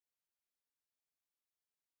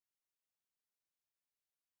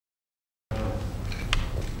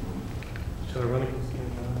Shall I run it?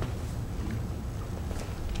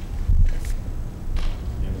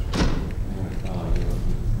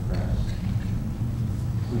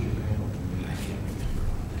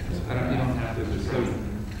 You don't have to just go.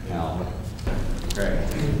 Great.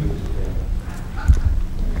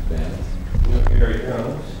 Here he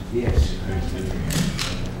comes. Yes.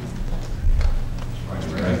 Vice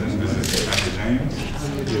President, Mrs. Kathy James. How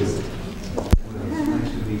do you do? Nice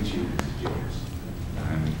to meet you, Mrs. James.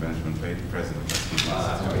 I'm Benjamin Pate, President of Tuskegee.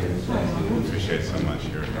 How are you? Appreciate so much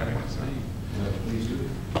your inviting us. Please do.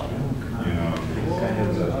 You know,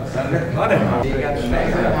 You got the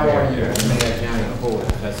mayor. How are you? Mayor County Court,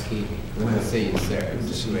 Tuskegee. Good to see you, sir. Good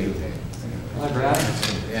to see you. Hi, Brad.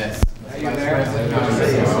 Yes. How you there? Good to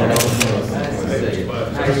see you, sir. Nice to see you.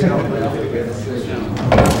 How you doing? Good to see you.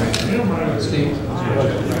 Steve.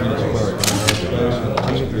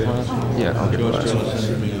 Yeah, I'll get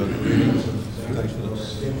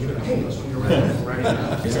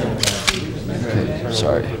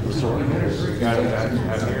Sorry.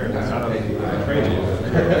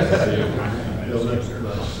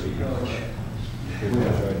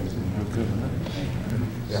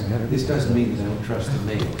 This doesn't mean that I don't trust the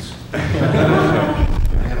mails. I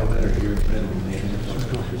have a letter here in front of me, and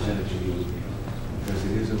I'll present it to you, because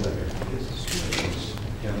it is a letter. It's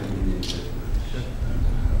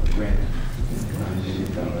granted $9 million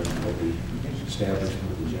for the establishment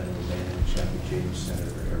of the General Dan Chapel James Center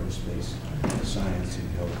for Aerospace Science and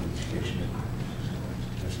Health and Education at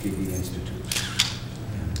Tuskegee Institute.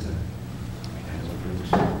 And it brings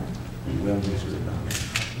well-deserved honor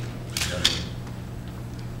to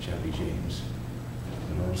Chappie James,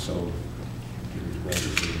 and also it is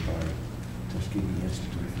well-deserved by Tuskegee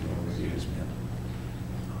Institute for all that it has meant.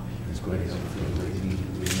 It's going to help for a great need to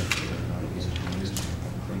learn about engineers and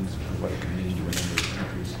things, and what it can mean to a number of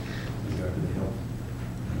countries regarding the health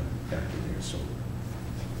factor there. So,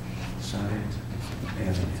 signed,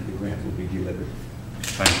 and the grant will be delivered.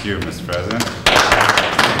 thank you, Mr. President.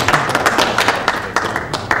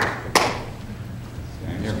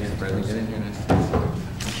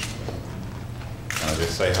 They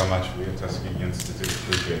say how much we at Tuskegee Institute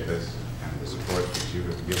appreciate this and the support that you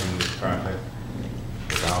have given us currently.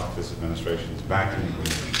 Without this administration's backing, it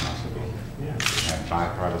wouldn't be possible. We have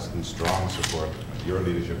bipartisan strong support. Your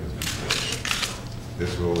leadership has been great.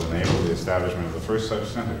 This will enable the establishment of the first such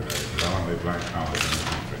center, predominantly black college in the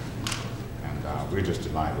country. And we're just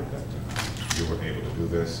delighted that you were able to do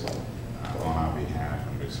this on our behalf,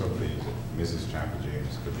 and we're so pleased that Mrs. Chapel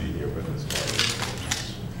James could be here with us today.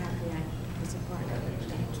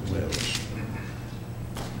 Well,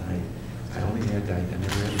 I only had, I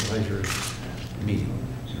never had the pleasure of meeting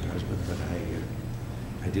your husband, but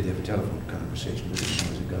I did have a telephone conversation with him when I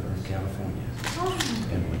was a governor of California.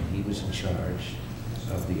 And when he was in charge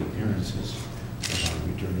of the appearances of our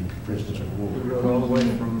returning prisoners of war. We rode all the way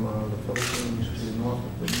from the Philippines to the north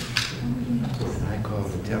of the And I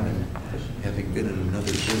called to tell him, having been in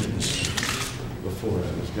another business before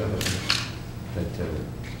I was governor, that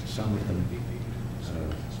some of them,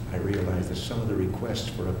 I realized that some of the requests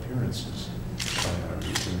for appearances by our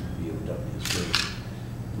returned BOWs were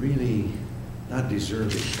really not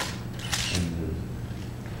deserving. And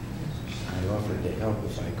I offered to help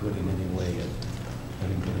if I could in any way,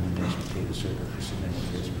 having been in the national data circuit for so many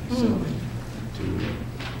years myself, to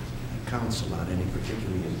counsel on any,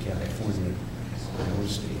 particularly in California. I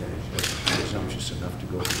was presumptuous enough to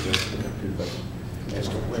go to the rest of the country, but as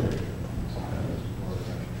to whether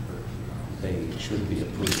they should be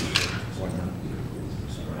approved or not be approved.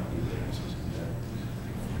 So I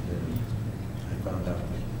found out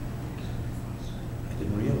that I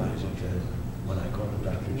didn't realize it when I called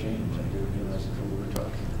Dr. James. I didn't realize who we were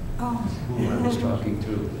talking to. Who I was talking to,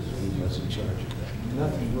 he was in charge of that.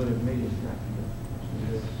 Nothing would have made it happen.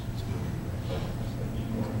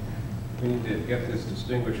 We need to get this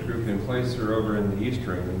distinguished group in place. They're over in the East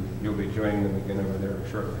Ring, and you'll be joining them again over there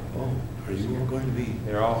shortly. Oh, are you all going to be?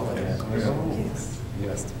 They're all there.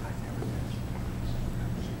 Yes.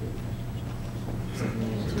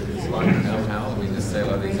 Now, we just say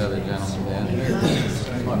hello to these other gentlemen down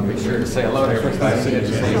here. Want to be sure to say hello to everybody. Good to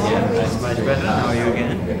see you again. Nice to meet you. How are you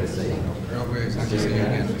again? Good to see you. Good to see you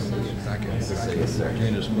again. Good to see you, sir.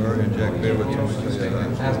 Gina Spur and Jack Bear with me.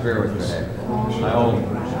 How's bear with me? My old.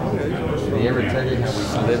 Did he ever tell you how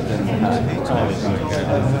we lived in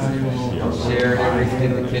shared everything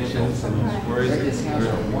in the kitchens? Where is it?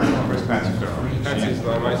 Where's Patsy? Patsy's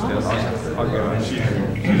by my desk. I'll get on. You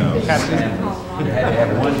had to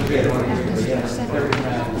have one kid. Every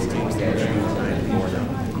time we had a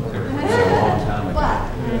long time ago.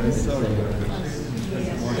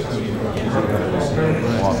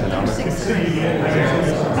 Walking on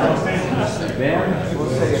Ben, we'll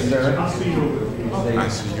see you, sir. I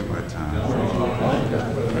see you at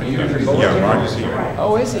yeah, Roger's here.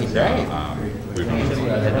 Oh, is he? Great. We've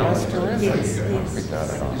That's terrific. We got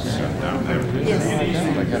it all. down there.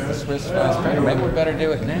 I got the Swiss fast printer. Maybe we better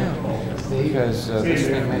do it now because this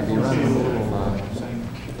thing may be running a little.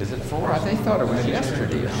 Is it 4? They thought it was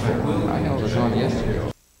yesterday. I know it was on yesterday.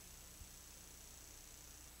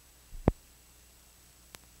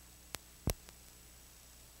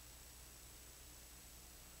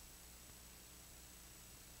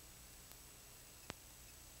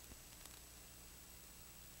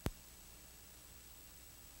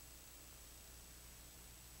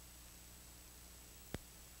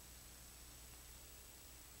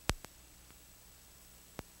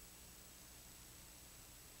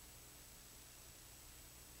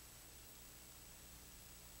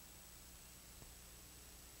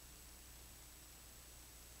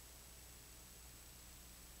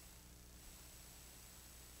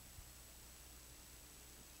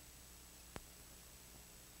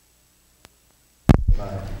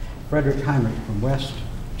 Frederick Heinrich from West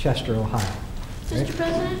Chester, Ohio. Mr.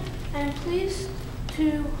 President, I am pleased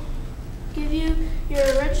to give you your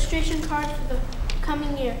registration card for the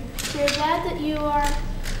coming year. We are glad that you are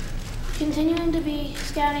continuing to be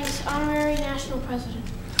Scouting's honorary national president.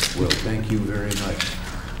 Well, thank you very much.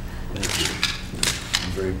 Thank you.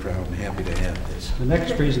 I'm very proud and happy to have this. The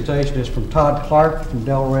next presentation is from Todd Clark from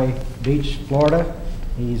Delray Beach, Florida.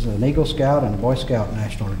 He's an Eagle Scout and Boy Scout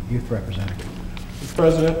National Youth Representative. Mr.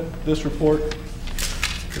 President, this report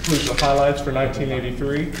includes the highlights for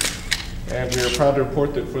 1983, and we are proud to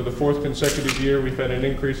report that for the 4th consecutive year, we've had an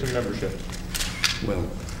increase in membership. Well,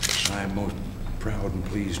 I'm most proud and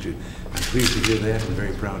pleased to hear that, and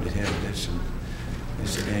very proud to have this. And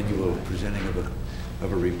this annual presenting of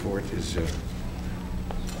a report is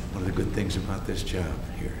one of the good things about this job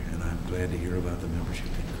here, and I'm glad to hear about the membership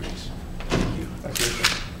increase. Thank you. Thank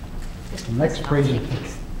you.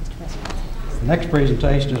 The next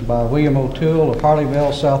presentation is by William O'Toole of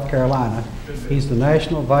Harleyville, South Carolina. He's the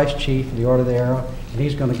National Vice Chief of the Order of the Arrow, and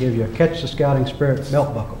he's going to give you a Catch the Scouting Spirit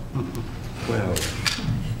belt buckle. Well,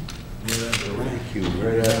 thank you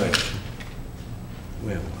very much.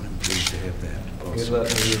 Well, I'm pleased to have that also.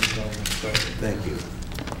 Thank you.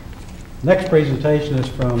 Next presentation is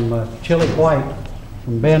from Chili White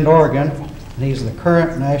from Bend, Oregon, and he's the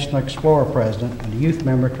current National Explorer President and a youth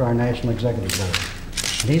member to our National Executive Board.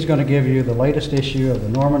 And he's going to give you the latest issue of the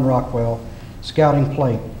Norman Rockwell Scouting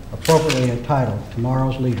Plate, appropriately entitled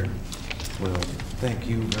Tomorrow's Leader. Well, thank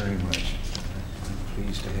you very much. I'm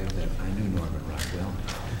pleased to have that. I knew Norman Rockwell.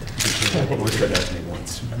 He ordered me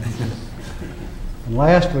once. And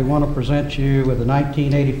last, we want to present you with the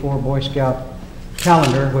 1984 Boy Scout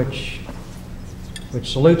calendar, which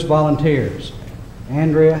salutes volunteers.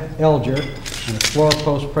 Andrea Elger, an Explorer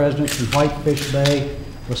Post President from Whitefish Bay,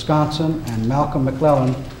 Wisconsin, and Malcolm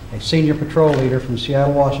McClellan, a senior patrol leader from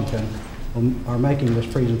Seattle, Washington, are making this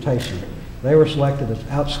presentation. They were selected as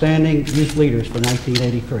outstanding youth leaders for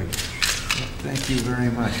 1983. Thank you very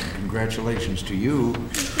much. Congratulations to you.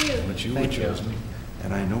 That you were chosen.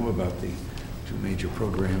 And I know about the 2 major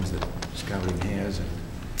programs that Scouting has, and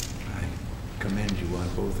I commend you on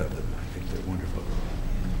both of them. I think they're wonderful.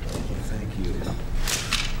 Thank you.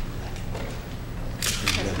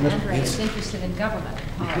 Andre is interested in government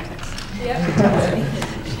and politics. Yep.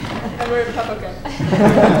 I'm a Republican.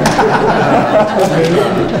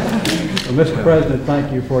 Well, Mr. President,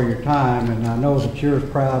 thank you for your time, and I know that you're as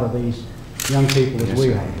proud of these young people as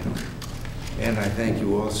we are. And I thank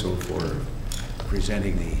you also for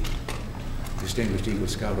presenting the Distinguished Eagle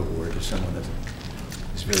Scout Award to someone that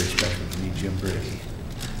is very special to me, Jim Brady.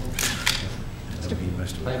 I know he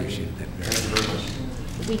must have appreciated that very much.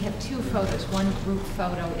 We have 2 photos, one group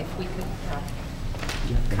photo, if we could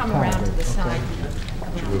come around to the side.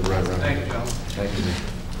 Thank you, John. Thank you.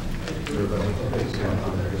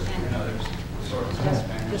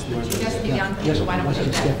 Just the young people, why don't we do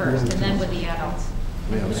that first, and then with the adults.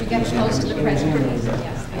 Would you get close to the president?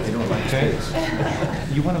 Yes. They don't like space.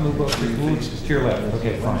 You want to move over to your left?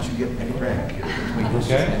 Okay, Why fine. don't you get me back?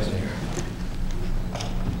 Okay.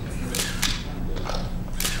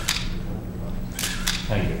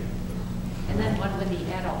 Thank you. And then one with the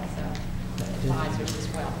adults, advisors as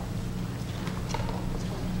well.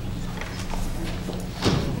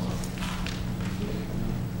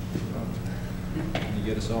 Can you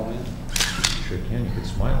get us all in? Sure can. You could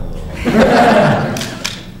smile a little.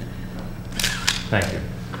 Thank you.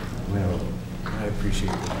 Well, I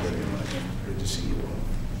appreciate it very much. Good to see you all.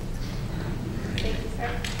 Thank you, sir.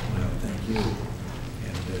 Well, thank you.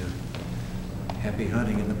 And Happy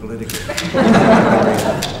hunting in the political.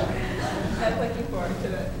 I'm looking forward to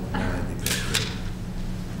it. I think that's great.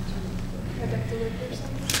 I'd like to live there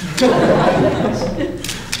someday.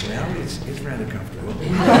 Well, it's rather comfortable.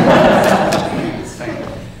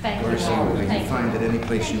 Thank Of course, you all. you Thank find you. that any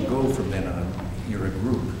place you go from then on, you're a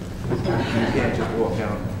group. You can't just walk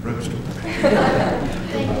down Brook Street.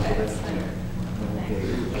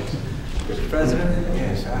 Mr. President?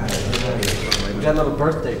 Yes, We got a little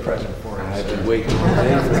birthday present for us. I've been waiting all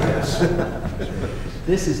day for this.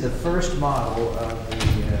 This is the first model of the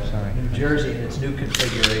New Jersey in its new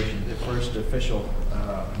configuration, the first official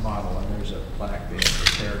model, and there's a plaque being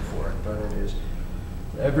prepared for it, but it is,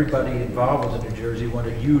 everybody involved with the New Jersey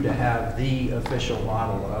wanted you to have the official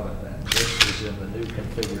model of it, and this is in the new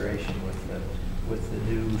configuration with the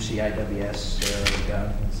new CIWS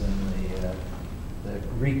guns and the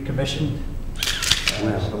recommissioned.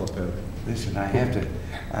 Listen, I have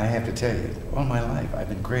to tell you, all my life I've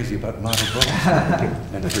been crazy about model boats.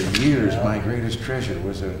 And for years, my greatest treasure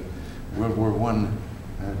was a World War I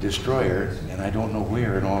destroyer, and I don't know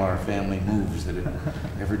where in all our family moves that it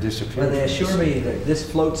ever disappeared. Well, they assure me that this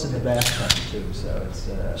floats in the bathtub too, so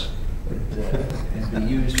it can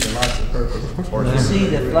be used for lots of purposes. You see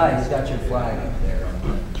the flag, it's got your flag up there. I'm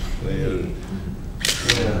delighted.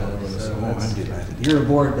 You're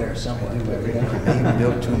aboard there somewhere. I even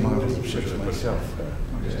built 2 model ships myself,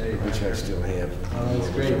 which I still have. Oh, that's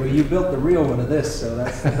great. Well, you built the real one of this, so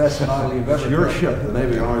that's the best model you've ever built. Your ship, the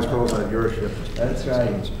Navy always calls that your ship. That's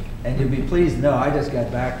right. And you'll be pleased to know, I just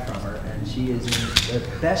got back from her, and she is in the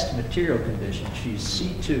best material condition. She's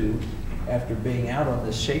C2 after being out on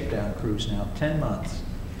this shakedown cruise now 10 months.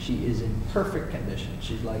 She is in perfect condition.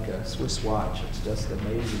 She's like a Swiss watch. It's just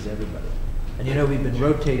amazes everybody. And you know, we've been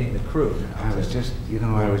rotating the crew. I was just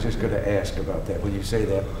going to ask about that. When you say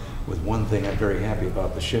that, with one thing, I'm very happy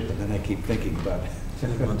about the ship, and then I keep thinking about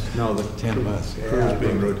 10 months. No, the 10 months. crew is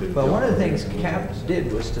being rotated. Well, one of the things CAP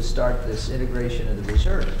did was to start this integration of the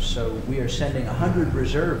reserves. So we are sending 100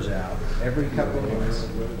 reserves out every couple of months,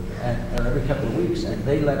 or every couple of weeks, and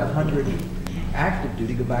they let 100 active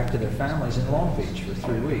duty go back to their families in Long Beach for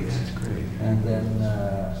 3 weeks. That's great. And then,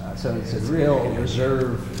 so it's a real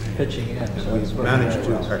reserve pitching in. So it's We've managed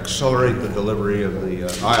to accelerate the delivery of the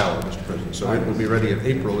Isle, Mr. President, so it will be ready in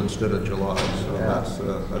April instead of July. So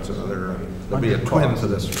that's another, there'll be a twin to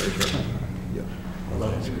this right here. Yeah. Well,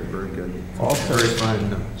 that's very good. Also, Very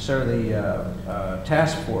fine. sir, the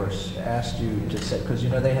task force asked you to say, because you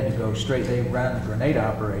know they had to go straight, they ran the grenade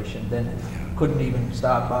operation, then couldn't even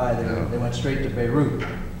stop by, they went straight to Beirut.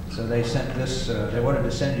 So they sent this, they wanted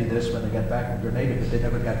to send you this when they got back from Grenada, but they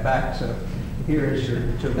never got back. So here is your,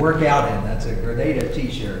 to work out in, that's a Grenada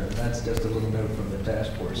t-shirt, and that's just a little note from the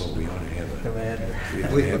task force. Well, we ought to have a Commander.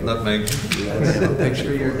 Complete with nutmeg. That's a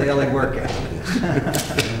picture of your daily workout.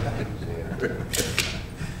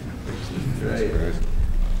 Right.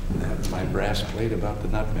 That's my brass plate about the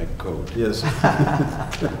nutmeg code. Yes.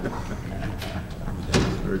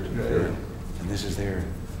 And this is their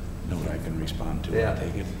note I can respond to. Yeah. I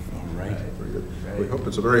take it. All right. Very good. We hope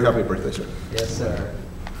it's a very happy birthday, sir. Yes, sir.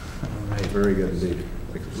 All right. Very good indeed.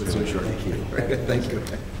 It's so short. Thank you. Very good. Thank you.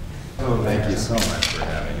 Oh, thank you so much for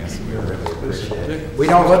having us. We really appreciate it. We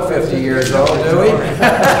don't look 50 years old, do we?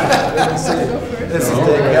 This is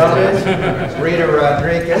Dick Eldridge, Rita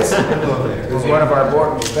Rodriguez, who's one of our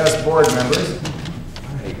best board members.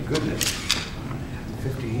 My goodness.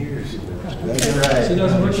 50 years. That's right. She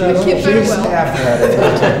doesn't look that old. She's staff at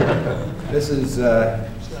it. This is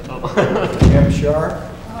Jim Sharp.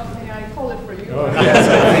 May I pull it for you? Yes,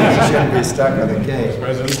 I think he shouldn't be stuck on the cake.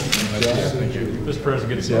 Thank you. Mr. President,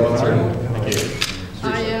 good to see you. Thank you. I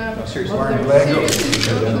am. Warren Blake.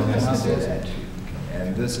 And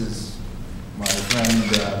this is my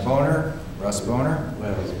friend Boner, Russ Boner,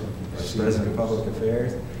 Vice President of Public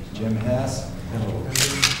Affairs, Jim Hess,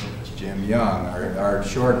 Jim Young, our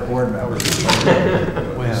short board member.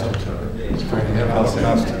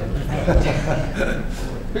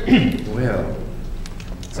 Well,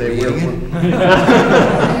 Say Reagan.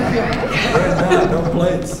 No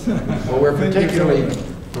plates. Well, we're particularly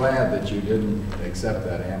glad that you didn't accept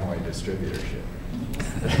that Amway distributorship.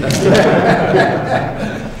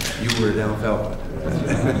 you were at Alfalfa.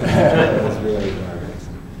 That was really nice.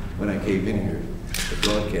 When I came in here, the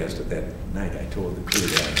broadcast of that night, I told the crew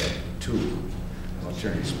that I had 2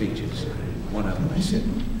 alternative speeches. One of them I said,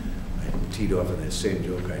 I teed off on that same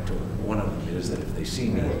joke I told them. One of them is that if they see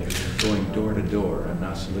me going door to door, I'm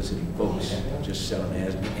not soliciting votes, I'm just selling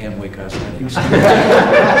Amway cosmetics.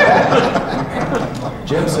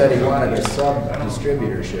 Jim said he wanted a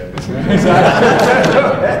sub-distributorship.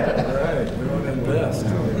 Right. We want to invest.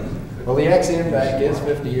 Well, Well, the Ex-Im Bank is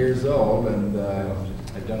 50 years old, and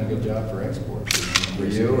they've done a good job for exports for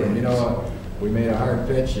you. And you know, we made a hard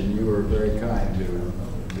pitch, and you were very kind to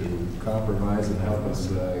compromise and help us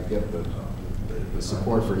get the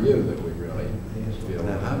support for you that we really feel.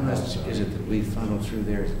 Now, how much is it that we funneled through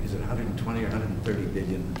there? Is it 120 or 130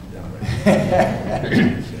 billion dollars?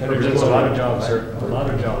 Represents a lot of jobs, sir, a lot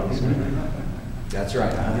of jobs. That's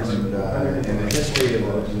right. In the history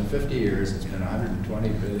of in 50 years, it's been $120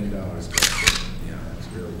 billion. Yeah, that's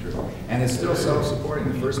really true. And it's still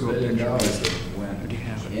self-supporting. The first $1 billion that went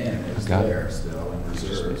in is there still in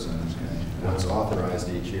reserves, and what's authorized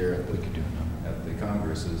each year at the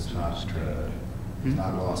Congress is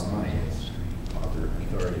not lost money. It's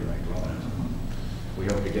authority to make loans. We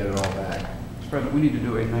hope to get it all back. Mr. President, we need to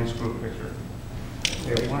do a nice group picture.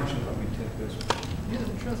 Hey, why don't you let me take this? You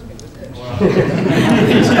don't trust me with this.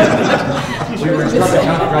 We were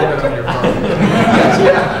trying to right on your phone.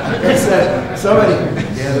 Yeah, it said, somebody.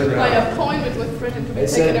 My appointment with Britain could be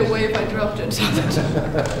taken away if I dropped it.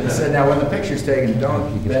 They said, now when the picture's taken,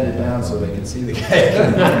 don't bend it down so they can see the cake.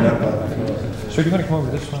 Sir, do you want to come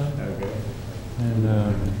over this side? Okay. And,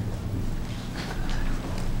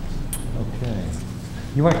 okay.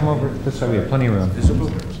 You want to come over this side? We have plenty of room. Visible?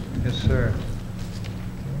 Yes, sir.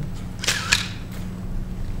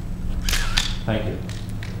 Thank you.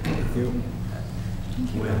 Thank you.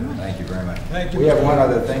 Thank you very much. We have one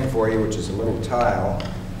other thing for you, which is a little tile,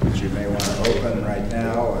 which you may want to open right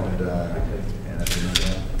now, and it's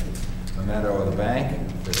a memento of the bank,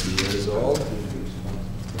 50 years old.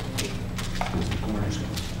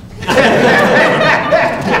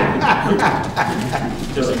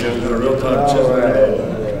 Just a real All right.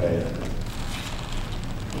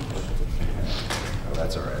 Oh,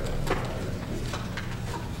 that's all right.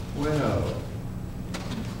 Well,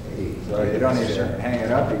 So you don't need to hang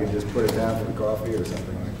it up, you can just put it down for the coffee or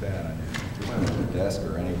something like that on your desk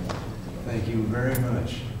or anything. thank you very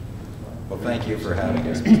much. Well, thank you for having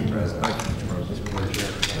us, Mr. President.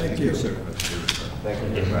 Thank you, sir. Thank you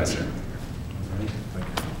very much, sir.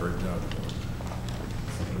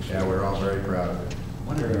 Yeah, we're all very proud of it.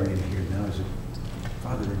 One area in here now is a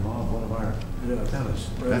father-in-law of one of our fellows.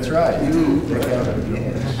 That's right. You take care of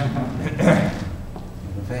it.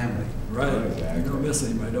 The family. Right. Exactly. You're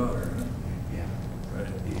missing my daughter. Huh? Yeah.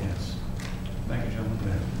 Right. Yes. Thank you, gentlemen.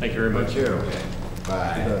 Thank you very much. Thank you.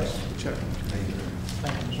 Bye. Chuck.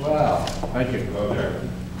 Wow. Thank you.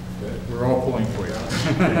 We're all pulling for you. You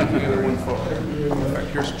got one photo. In fact,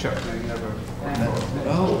 here's a check. You have a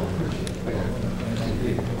Oh.